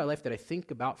something in my life that I think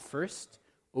about first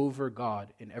over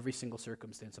God in every single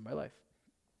circumstance of my life?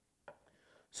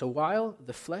 So while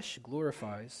the flesh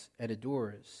glorifies and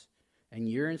adores and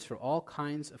yearns for all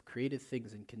kinds of created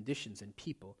things and conditions and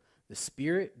people, the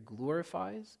Spirit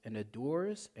glorifies and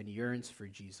adores and yearns for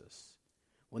Jesus.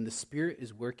 When the Spirit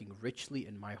is working richly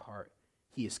in my heart,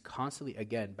 He is constantly,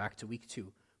 again, back to week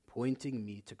 2, pointing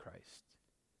me to Christ,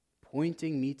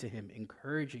 pointing me to Him,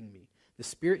 encouraging me. The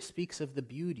Spirit speaks of the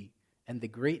beauty and the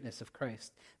greatness of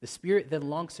Christ. The Spirit then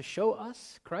longs to show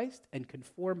us Christ and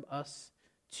conform us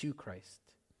to Christ.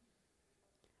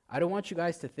 I don't want you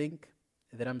guys to think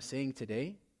that I'm saying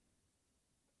today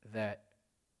that,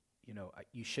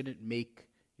 you shouldn't make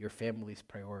your family's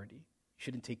priority. You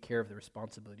shouldn't take care of the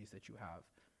responsibilities that you have.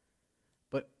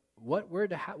 But what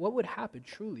would happen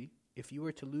truly if you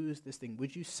were to lose this thing?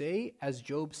 Would you say, as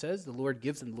Job says, the Lord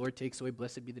gives and the Lord takes away,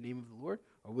 blessed be the name of the Lord?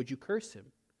 Or would you curse Him?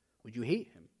 Would you hate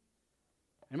Him?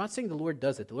 And I'm not saying the Lord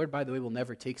does it. The Lord, by the way, will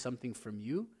never take something from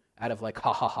you out of like,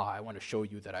 I want to show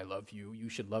you that I love you. You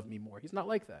should love me more. He's not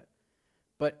like that.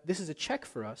 But this is a check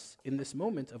for us in this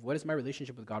moment of what is my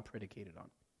relationship with God predicated on.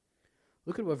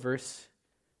 Look at what verse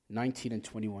 19 and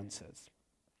 21 says.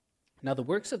 Now the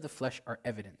works of the flesh are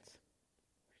evident,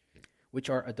 which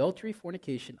are adultery,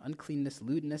 fornication, uncleanness,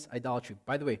 lewdness, idolatry.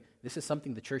 By the way, this is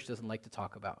something the church doesn't like to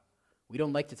talk about. We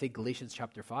don't like to take Galatians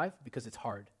chapter 5 because it's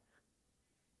hard.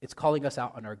 It's calling us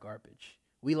out on our garbage.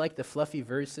 We like the fluffy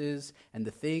verses and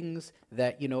the things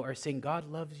that, are saying God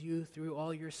loves you through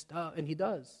all your stuff, and He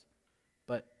does.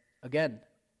 But again,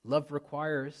 love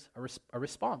requires a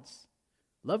response.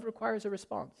 Love requires a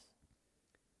response.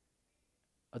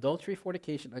 adultery,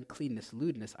 fornication, uncleanness,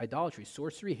 lewdness, idolatry,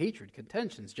 sorcery, hatred,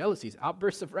 contentions, jealousies,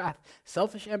 outbursts of wrath,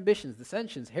 selfish ambitions,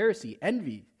 dissensions, heresy,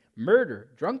 envy, murder,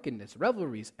 drunkenness,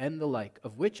 revelries, and the like,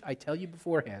 of which I tell you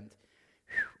beforehand.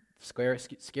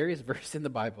 Scariest verse in the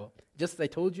Bible. Just as I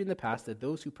told you in the past, that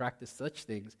those who practice such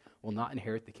things will not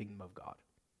inherit the kingdom of God.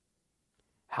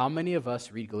 How many of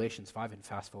us read Galatians 5 and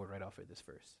fast forward right off of this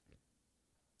verse?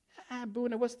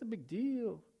 Boona, what's the big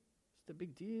deal? What's the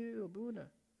big deal, Boona?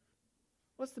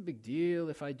 What's the big deal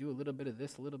if I do a little bit of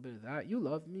this, a little bit of that? You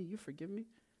love me, you forgive me.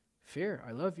 Fair,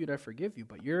 I love you and I forgive you,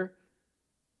 but you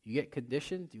get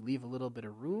conditioned, you leave a little bit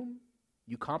of room,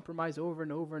 you compromise over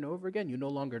and over and over again, you no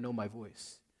longer know my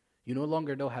voice. You no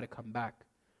longer know how to come back.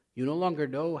 You no longer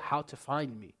know how to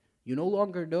find me. You no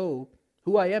longer know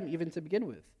who I am even to begin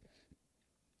with.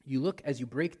 You look, as you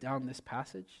break down this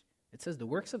passage, it says the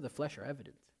works of the flesh are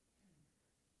evident.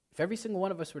 If every single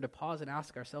one of us were to pause and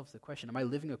ask ourselves the question, am I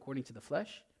living according to the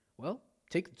flesh? Well,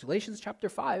 take Galatians chapter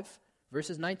 5,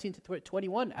 verses 19 to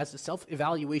 21 as a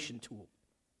self-evaluation tool.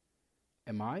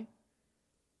 Am I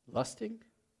lusting,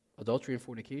 adultery and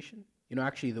fornication? You know,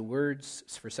 actually the words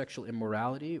for sexual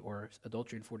immorality or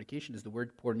adultery and fornication is the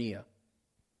word porneia.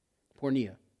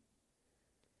 Porneia.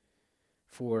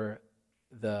 For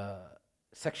the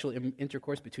sexual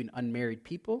intercourse between unmarried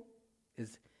people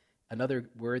is another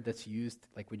word that's used,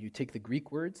 like when you take the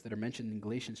Greek words that are mentioned in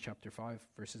Galatians chapter 5,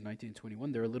 verses 19 and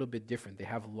 21, they're a little bit different. They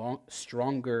have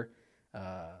stronger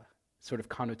sort of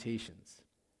connotations.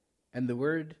 And the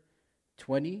word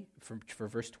 20, for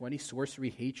verse 20, sorcery,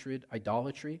 hatred,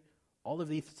 idolatry, all of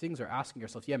these things are asking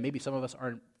ourselves, maybe some of us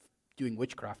aren't doing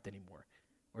witchcraft anymore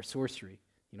or sorcery.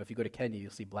 You know, if you go to Kenya,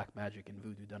 you'll see black magic and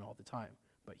voodoo done all the time.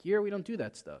 But here we don't do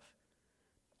that stuff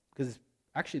because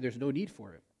actually there's no need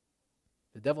for it.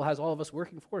 The devil has all of us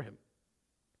working for him,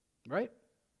 right?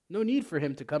 No need for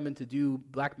him to come and to do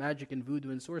black magic and voodoo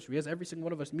and sorcery. He has every single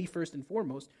one of us, me first and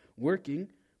foremost, working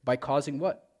by causing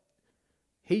what?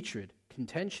 Hatred,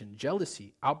 contention,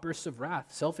 jealousy, outbursts of wrath,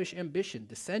 selfish ambition,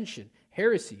 dissension,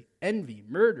 heresy, envy,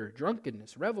 murder,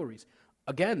 drunkenness, revelries.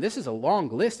 Again, this is a long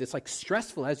list. It's like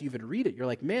stressful as you even read it. You're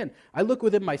like, man, I look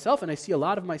within myself and I see a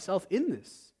lot of myself in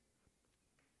this.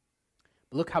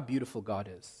 But look how beautiful God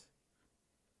is.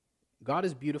 God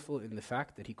is beautiful in the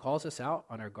fact that he calls us out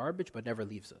on our garbage but never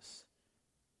leaves us.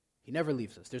 He never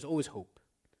leaves us. There's always hope.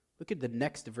 Look at the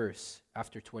next verse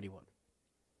after 21.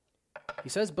 He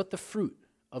says, but the fruit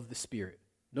of the Spirit.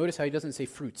 Notice how he doesn't say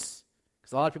fruits,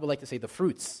 because a lot of people like to say the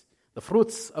fruits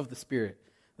of the Spirit.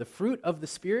 The fruit of the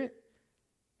Spirit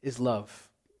is love,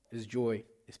 is joy,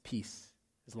 is peace,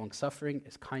 is long-suffering,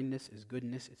 is kindness, is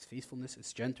goodness, is faithfulness,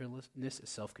 is gentleness, is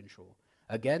self-control.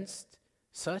 Against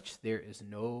such there is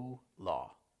no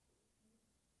law.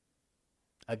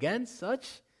 Against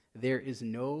such there is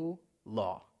no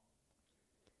law.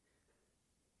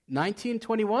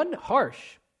 19:21,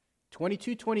 harsh.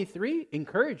 22:23,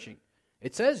 encouraging.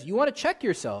 It says you want to check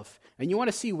yourself and you want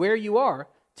to see where you are.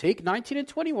 Take 19 and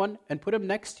 21 and put them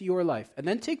next to your life. And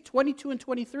then take 22 and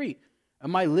 23.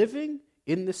 Am I living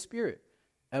in the Spirit?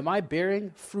 Am I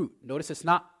bearing fruit? Notice it's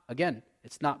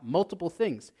not multiple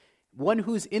things. One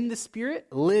who's in the Spirit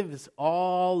lives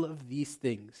all of these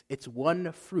things. It's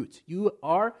one fruit. You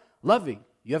are loving.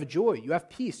 You have joy. You have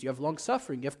peace. You have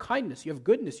long-suffering. You have kindness. You have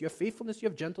goodness. You have faithfulness. You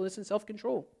have gentleness and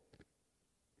self-control.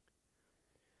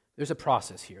 There's a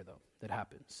process here, though, that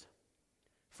happens.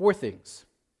 4 things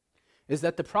is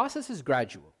that the process is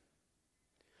gradual.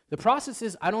 The process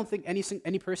is, I don't think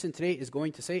any person today is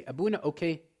going to say, Abuna,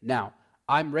 okay, now,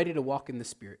 I'm ready to walk in the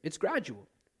Spirit. It's gradual.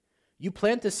 You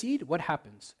plant a seed, what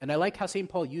happens? And I like how St.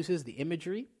 Paul uses the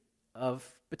imagery of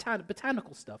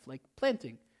botanical stuff, like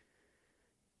planting.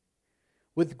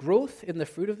 With growth in the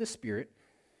fruit of the Spirit,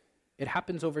 it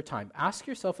happens over time. Ask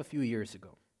yourself a few years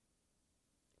ago,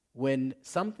 when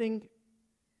something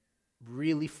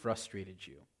really frustrated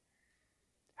you,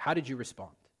 how did you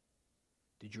respond?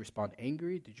 Did you respond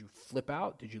angry? Did you flip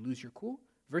out? Did you lose your cool?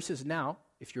 Versus now,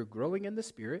 if you're growing in the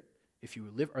Spirit, if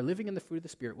you are living in the fruit of the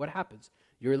Spirit, what happens?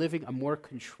 You're living a more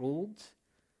controlled,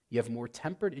 you have more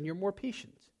tempered, and you're more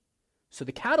patient. So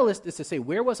the catalyst is to say,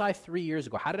 where was I 3 years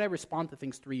ago? How did I respond to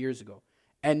things 3 years ago?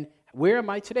 And where am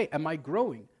I today? Am I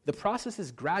growing? The process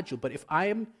is gradual, but if I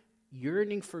am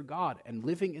yearning for God and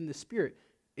living in the Spirit,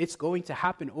 it's going to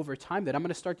happen over time that I'm going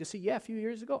to start to see, a few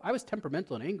years ago, I was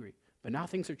temperamental and angry, but now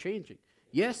things are changing.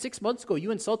 6 months ago,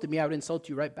 you insulted me, I would insult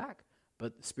you right back,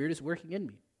 but the Spirit is working in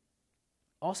me.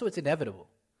 Also, it's inevitable.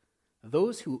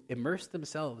 Those who immerse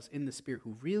themselves in the Spirit,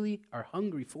 who really are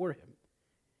hungry for Him,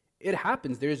 it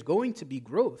happens. There's going to be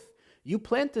growth. You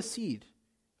plant a seed.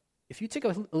 If you take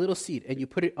a little seed and you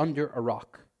put it under a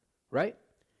rock, right?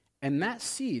 and that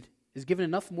seed is given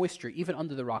enough moisture even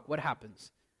under the rock, what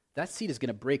happens? That seed is going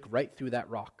to break right through that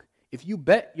rock. If you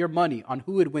bet your money on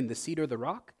who would win, the seed or the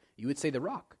rock, you would say the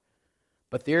rock.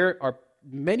 But there are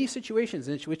many situations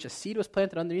in which a seed was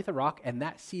planted underneath a rock, and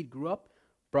that seed grew up,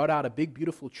 brought out a big,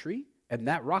 beautiful tree, and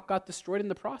that rock got destroyed in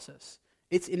the process.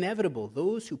 It's inevitable.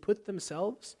 Those who put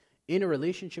themselves in a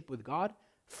relationship with God,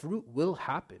 fruit will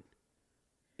happen.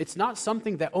 It's not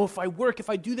something that, if I work, if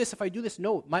I do this.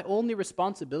 No, my only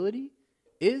responsibility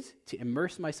is to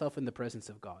immerse myself in the presence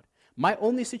of God. My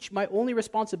only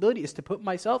responsibility is to put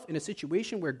myself in a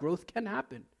situation where growth can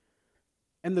happen.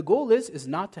 And the goal is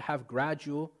not to have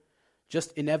gradual,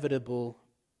 just inevitable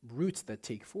roots that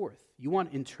take forth. You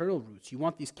want internal roots. You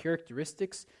want these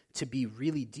characteristics to be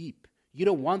really deep. You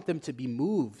don't want them to be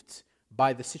moved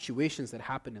by the situations that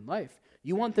happen in life.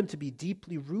 You want them to be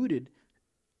deeply rooted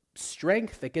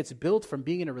strength that gets built from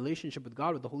being in a relationship with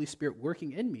God, with the Holy Spirit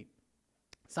working in me.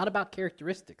 It's not about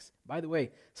characteristics. By the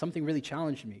way, something really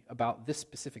challenged me about this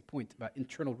specific point, about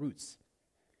internal roots,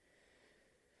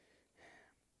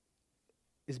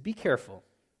 is be careful.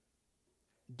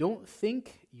 Don't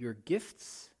think your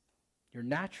gifts, your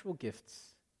natural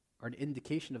gifts, are an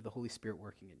indication of the Holy Spirit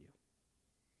working in you.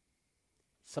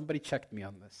 Somebody checked me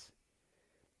on this.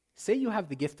 Say you have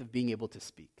the gift of being able to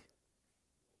speak,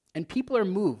 and people are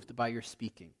moved by your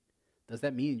speaking. Does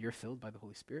that mean you're filled by the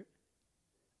Holy Spirit?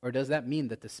 Or does that mean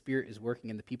that the Spirit is working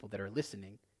in the people that are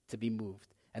listening to be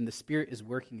moved, and the Spirit is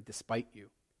working despite you?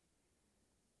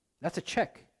 That's a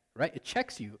check, right? It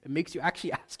checks you. It makes you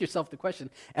actually ask yourself the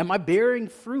question, am I bearing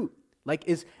fruit?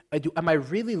 Am I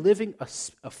really living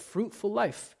a fruitful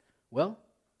life? Well,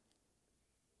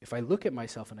 if I look at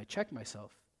myself and I check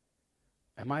myself,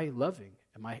 am I loving?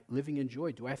 Am I living in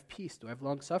joy? Do I have peace? Do I have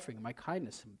long-suffering? Am I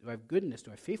kindness? Do I have goodness? Do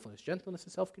I have faithfulness, gentleness,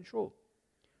 and self-control?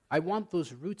 I want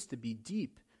those roots to be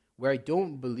deep, where I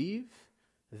don't believe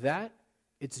that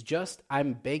it's just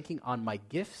I'm banking on my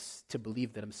gifts to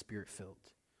believe that I'm Spirit-filled.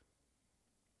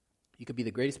 You could be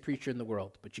the greatest preacher in the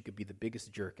world, but you could be the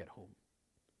biggest jerk at home.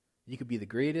 You could be the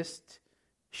greatest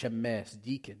shemes,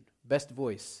 deacon, best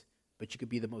voice, but you could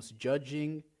be the most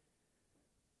judging,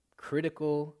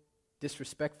 critical,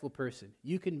 disrespectful person.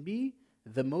 You can be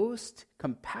the most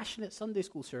compassionate Sunday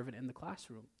school servant in the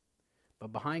classroom,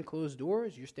 but behind closed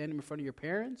doors, you're standing in front of your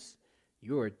parents,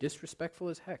 you are disrespectful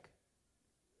as heck.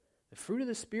 The fruit of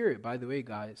the Spirit, by the way,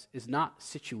 guys, is not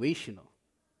situational.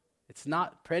 It's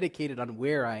not predicated on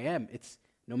where I am. It's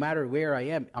no matter where I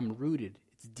am, I'm rooted.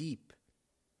 It's deep.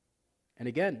 And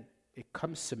again, it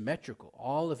comes symmetrical.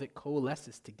 All of it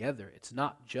coalesces together. It's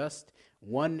not just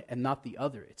one and not the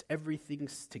other. It's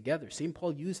everything's together. St.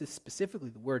 Paul uses specifically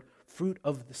the word fruit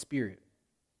of the Spirit.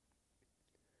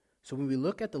 So when we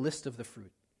look at the list of the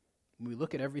fruit, when we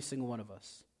look at every single one of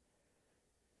us,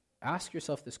 ask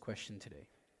yourself this question today.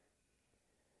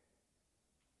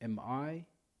 Am I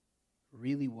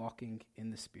really walking in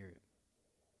the Spirit?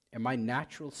 Are my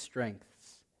natural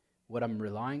strengths what I'm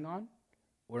relying on?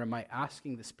 Or am I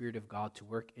asking the Spirit of God to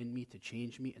work in me, to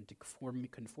change me, and to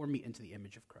conform me into the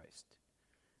image of Christ?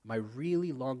 Am I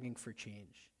really longing for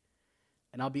change?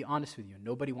 And I'll be honest with you,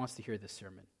 nobody wants to hear this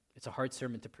sermon. It's a hard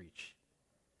sermon to preach.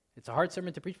 It's a hard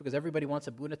sermon to preach because everybody wants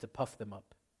Abuna to puff them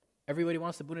up. Everybody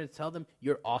wants Abuna to tell them,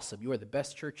 you're awesome, you are the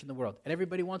best church in the world. And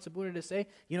everybody wants Abuna to say,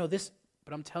 this,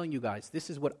 but I'm telling you guys, this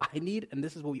is what I need and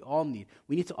this is what we all need.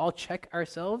 We need to all check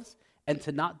ourselves and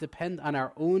to not depend on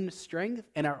our own strength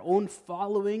and our own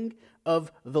following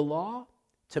of the law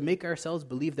to make ourselves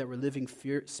believe that we're living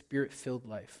Spirit-filled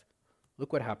life.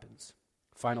 Look what happens.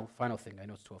 Final thing. I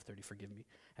know it's 12:30, forgive me.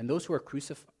 And those who are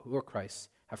Christ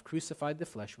have crucified the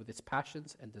flesh with its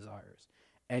passions and desires.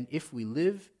 And if we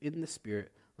live in the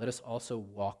Spirit, let us also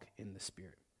walk in the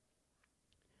Spirit.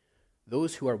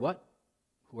 Those who are what?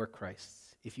 Who are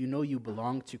Christ's. If you know you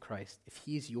belong to Christ, if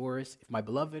he's yours, if my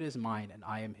beloved is mine and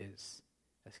I am his,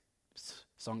 as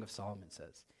Song of Solomon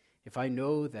says, if I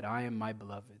know that I am my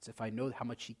beloved's, if I know how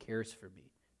much he cares for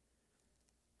me,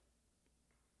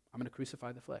 I'm going to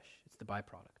crucify the flesh. It's the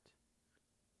byproduct.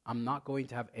 I'm not going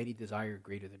to have any desire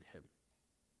greater than him.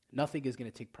 Nothing is going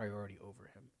to take priority over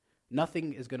him.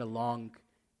 Nothing is going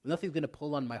to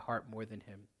pull on my heart more than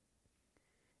him.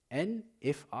 And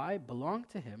if I belong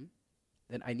to him,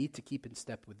 then I need to keep in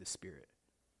step with the Spirit.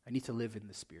 I need to live in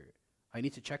the Spirit. I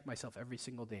need to check myself every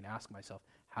single day and ask myself,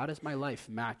 how does my life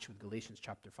match with Galatians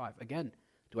chapter 5? Again,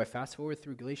 do I fast forward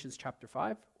through Galatians chapter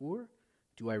 5? Or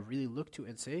do I really look to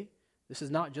and say, this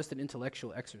is not just an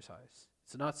intellectual exercise.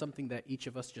 It's not something that each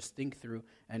of us just think through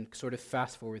and sort of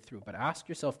fast forward through. But ask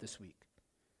yourself this week,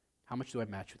 how much do I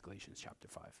match with Galatians chapter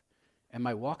 5? Am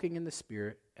I walking in the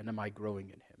Spirit and am I growing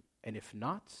in him? And if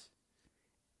not,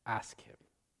 ask him.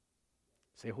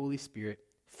 Say, Holy Spirit,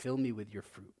 fill me with your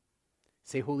fruit.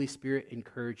 Say, Holy Spirit,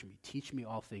 encourage me, teach me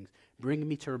all things. Bring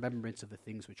me to remembrance of the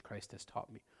things which Christ has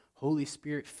taught me. Holy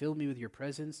Spirit, fill me with your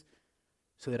presence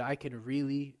so that I can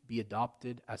really be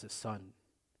adopted as a son.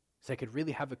 So I could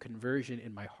really have a conversion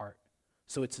in my heart.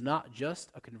 So it's not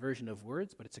just a conversion of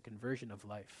words, but it's a conversion of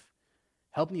life.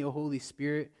 Help me, O Holy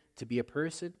Spirit, to be a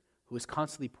person who is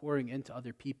constantly pouring into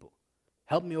other people.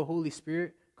 Help me, O Holy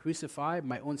Spirit, crucify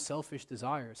my own selfish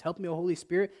desires. Help me, O Holy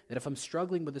Spirit, that if I'm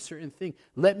struggling with a certain thing,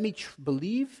 let me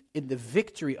believe in the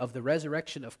victory of the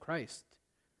resurrection of Christ.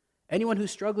 Anyone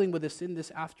who's struggling with a sin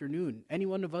this afternoon, any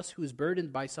one of us who's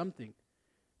burdened by something,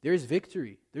 there's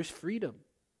victory, there's freedom,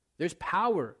 there's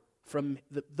power from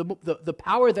the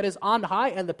power that is on high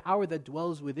and the power that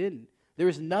dwells within. There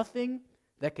is nothing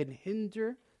that can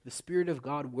hinder the Spirit of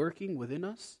God working within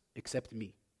us except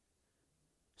me.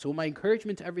 So my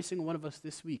encouragement to every single one of us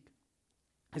this week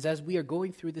is, as we are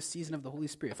going through this season of the Holy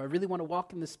Spirit, if I really want to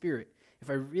walk in the Spirit,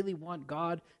 if I really want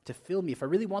God to fill me, if I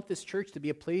really want this church to be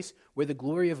a place where the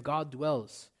glory of God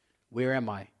dwells, where am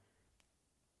I?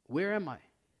 Where am I?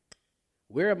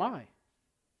 Where am I?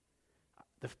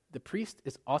 The priest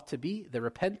ought to be the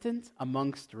repentant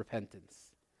amongst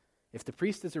repentance. If the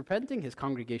priest is repenting, his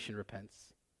congregation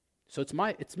repents. So it's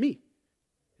me.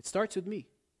 It starts with me.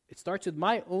 It starts with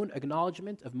my own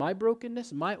acknowledgement of my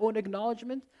brokenness, my own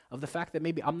acknowledgement of the fact that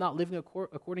maybe I'm not living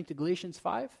according to Galatians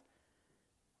 5.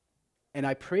 And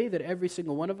I pray that every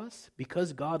single one of us,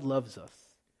 because God loves us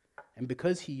and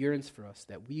because he yearns for us,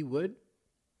 that we would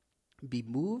be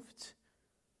moved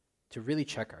to really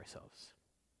check ourselves.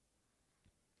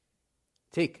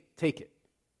 Take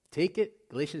it,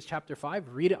 Galatians chapter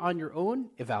 5, read it on your own,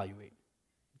 evaluate.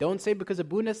 Don't say because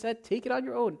Abuna said, take it on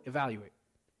your own, evaluate.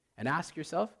 And ask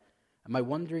yourself, am I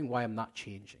wondering why I'm not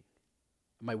changing?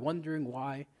 Am I wondering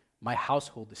why my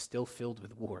household is still filled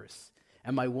with wars?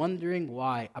 Am I wondering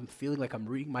why I'm feeling like I'm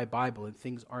reading my Bible and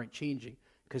things aren't changing?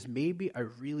 Because maybe I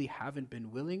really haven't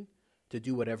been willing to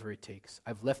do whatever it takes.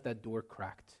 I've left that door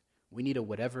cracked. We need a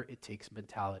whatever it takes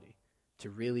mentality to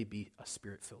really be a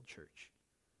Spirit-filled church.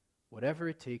 Whatever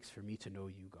it takes for me to know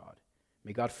you, God.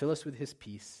 May God fill us with his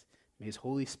peace. May his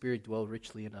Holy Spirit dwell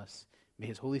richly in us. May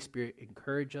his Holy Spirit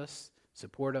encourage us,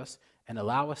 support us, and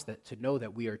allow us to know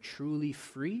that we are truly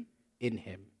free in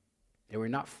him. That we're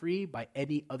not free by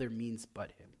any other means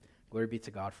but him. Glory be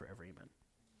to God forever. Amen.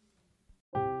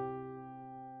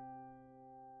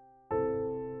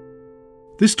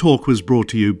 This talk was brought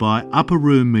to you by Upper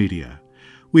Room Media.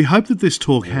 We hope that this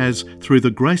talk has, through the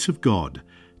grace of God,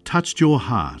 touched your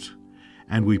heart.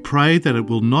 And we pray that it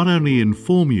will not only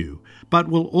inform you, but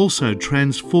will also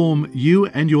transform you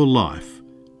and your life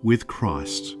with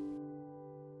Christ.